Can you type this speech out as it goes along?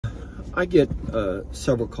I get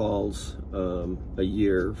several calls a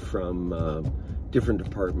year from different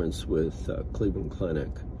departments with Cleveland Clinic.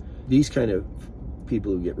 These kind of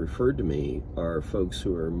people who get referred to me are folks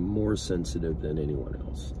who are more sensitive than anyone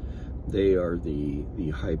else. They are the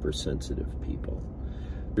hypersensitive people.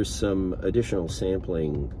 There's some additional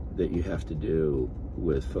sampling that you have to do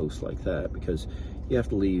with folks like that, because you have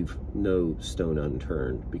to leave no stone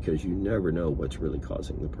unturned, because you never know what's really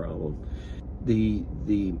causing the problem. The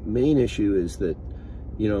main issue is that,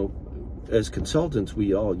 you know, as consultants,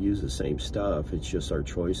 we all use the same stuff. It's just our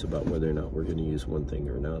choice about whether or not we're going to use one thing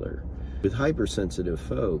or another. With hypersensitive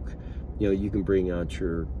folk, you know, you can bring out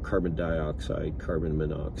your carbon dioxide, carbon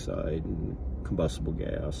monoxide, and combustible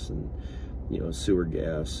gas, and, you know, sewer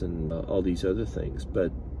gas, and all these other things.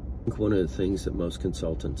 But one of the things that most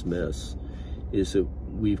consultants miss is that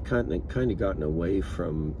we've kind of gotten away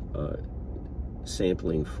from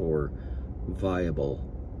sampling for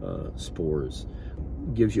viable spores.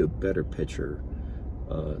 It gives you a better picture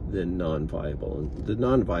than non-viable. And the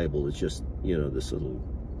non-viable is just, you know, this little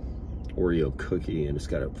Oreo cookie, and it's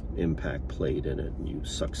got an impact plate in it, and you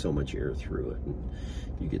suck so much air through it, and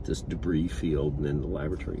you get this debris field, and then the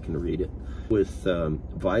laboratory can read it. With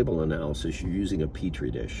viable analysis, you're using a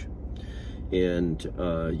petri dish, and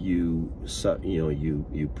you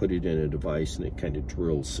put it in a device, and it kind of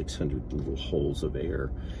drills 600 little holes of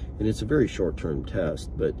air, and it's a very short-term test.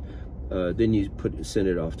 But then you send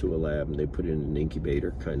it off to a lab, and they put it in an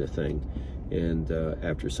incubator kind of thing, and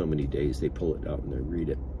after so many days, they pull it out and they read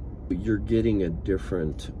it. You're getting a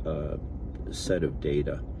different set of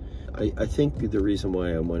data. I think the reason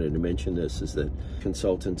why I wanted to mention this is that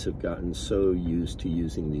consultants have gotten so used to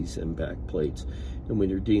using these impact plates, and when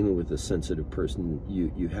you're dealing with a sensitive person,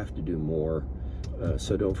 you have to do more,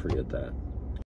 so don't forget that.